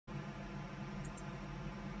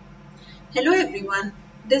Hello everyone,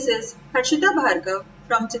 this is Harshita Bhargave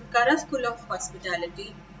from Chitkara School of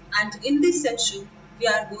Hospitality, and in this session we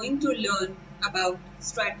are going to learn about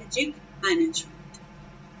strategic management.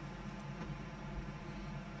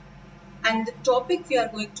 And the topic we are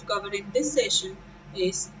going to cover in this session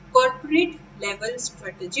is corporate level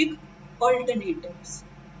strategic alternatives,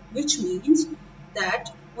 which means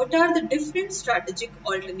that what are the different strategic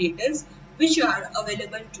alternatives which are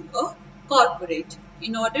available to a corporate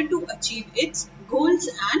in order to achieve its goals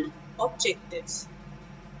and objectives.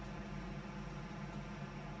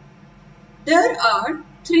 There are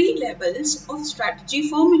three levels of strategy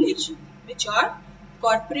formulation, which are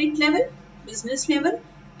corporate level, business level,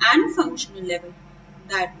 and functional level.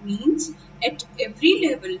 That means at every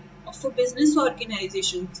level of a business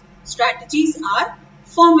organization, strategies are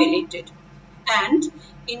formulated. And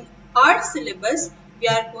in our syllabus, we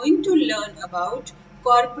are going to learn about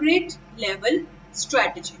corporate level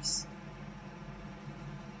strategies.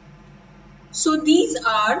 So these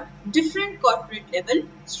are different corporate level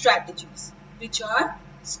strategies, which are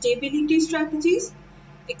stability strategies,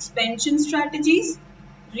 expansion strategies,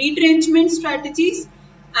 retrenchment strategies,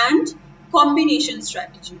 and combination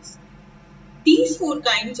strategies. These four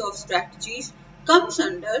kinds of strategies comes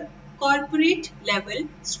under corporate level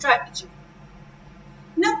strategy.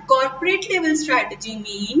 Now, corporate level strategy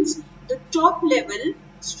means the top level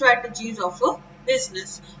strategies of a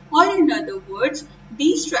business, or in other words,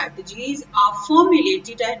 these strategies are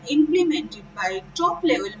formulated and implemented by top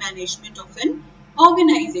level management of an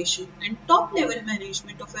organization. And top level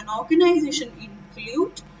management of an organization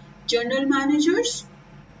include general managers,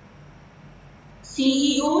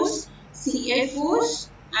 CEOs, CFOs,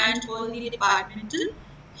 and all the departmental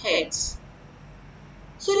heads.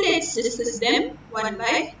 So let's discuss them one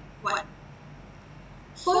by one.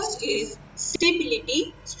 First is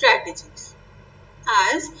stability strategies.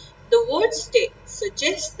 As the word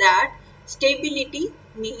suggests that stability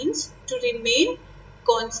means to remain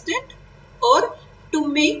constant or to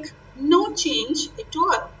make no change at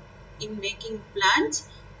all in making plans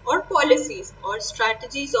or policies or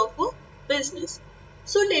strategies of a business.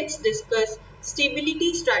 So let's discuss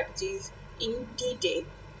stability strategies in detail.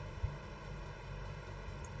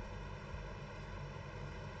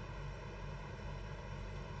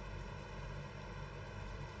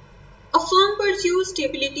 A firm pursues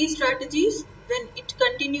stability strategies when it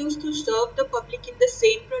continues to serve the public in the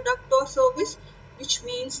same product or service, which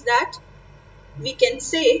means that we can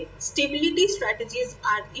say stability strategies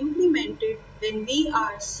are implemented when we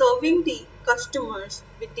are serving the customers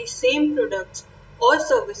with the same products or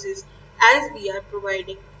services as we are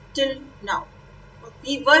providing till now.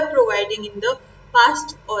 We were providing in the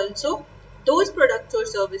past also. Those products or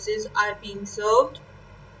services are being served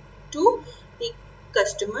to the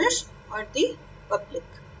customers or the public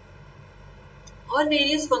or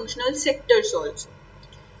various functional sectors also.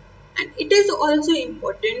 And it is also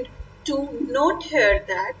important to note here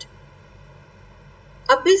that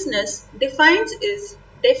a business defines its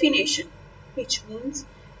definition, which means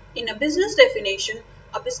in a business definition,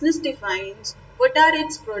 a business defines what are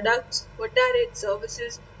its products, what are its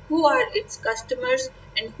services, who are its customers,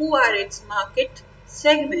 and who are its market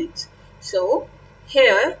segments. So,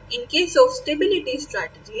 here, in case of stability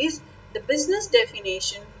strategies, the business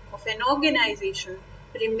definition of an organization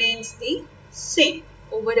remains the same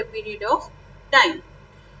over a period of time.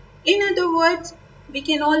 In other words, we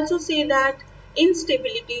can also say that in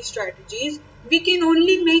stability strategies, we can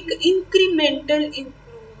only make incremental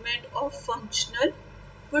improvement of functional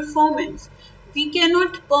performance. We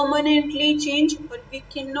cannot permanently change or we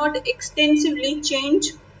cannot extensively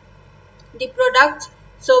change the products,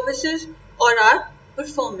 services, or our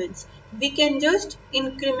performance. We can just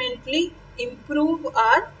incrementally improve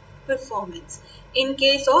our performance in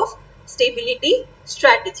case of stability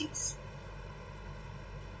strategies.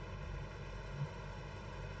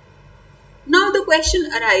 Now the question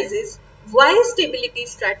arises, why stability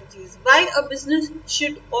strategies? Why a business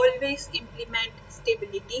should always implement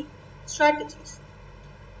stability strategies?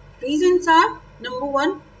 Reasons are, number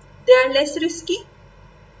one, they are less risky,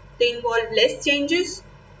 they involve less changes.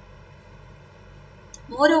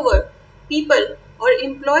 Moreover, people or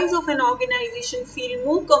employees of an organization feel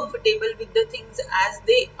more comfortable with the things as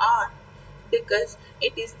they are because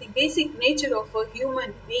it is the basic nature of a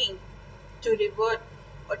human being to revert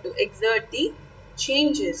or to exert the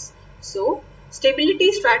changes. So,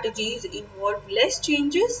 stability strategies involve less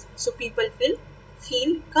changes, so people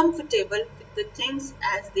feel comfortable with the things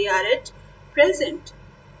as they are at present.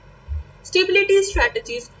 Stability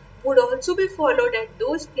strategies would also be followed at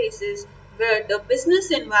those places where the business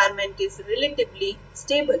environment is relatively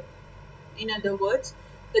stable. In other words,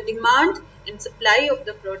 the demand and supply of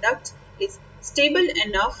the product is stable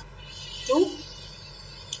enough to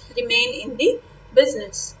remain in the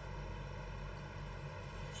business.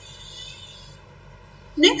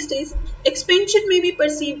 Next is expansion may be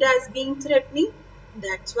perceived as being threatening.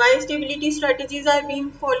 That's why stability strategies are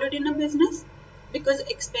being followed in a business, because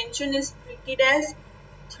expansion is treated as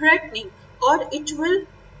threatening, or it will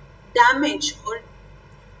damage or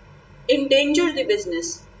endanger the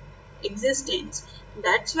business existence.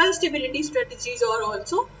 That's why stability strategies are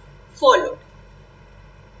also followed.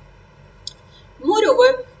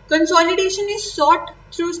 Moreover, consolidation is sought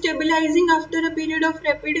through stabilizing after a period of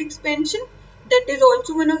rapid expansion. That is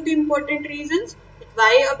also one of the important reasons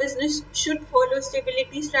why a business should follow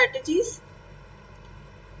stability strategies.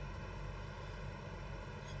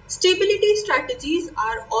 Stability strategies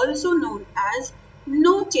are also known as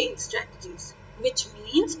no change strategies, which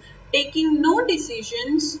means taking no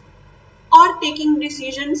decisions or taking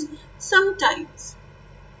decisions sometimes.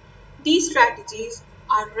 These strategies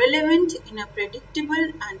are relevant in a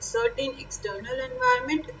predictable and certain external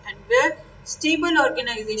environment, and where stable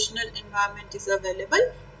organizational environment is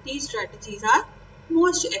available, these strategies are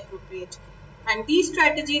most appropriate. And these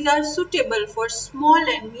strategies are suitable for small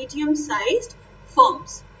and medium-sized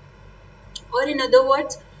firms. Or in other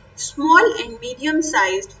words, small and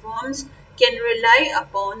medium-sized firms can rely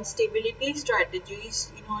upon stability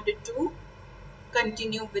strategies in order to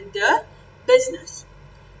continue with their business.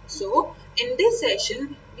 So, in this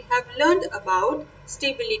session, we have learned about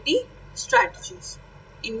stability strategies.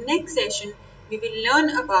 In next session, we will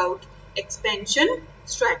learn about expansion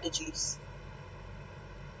strategies.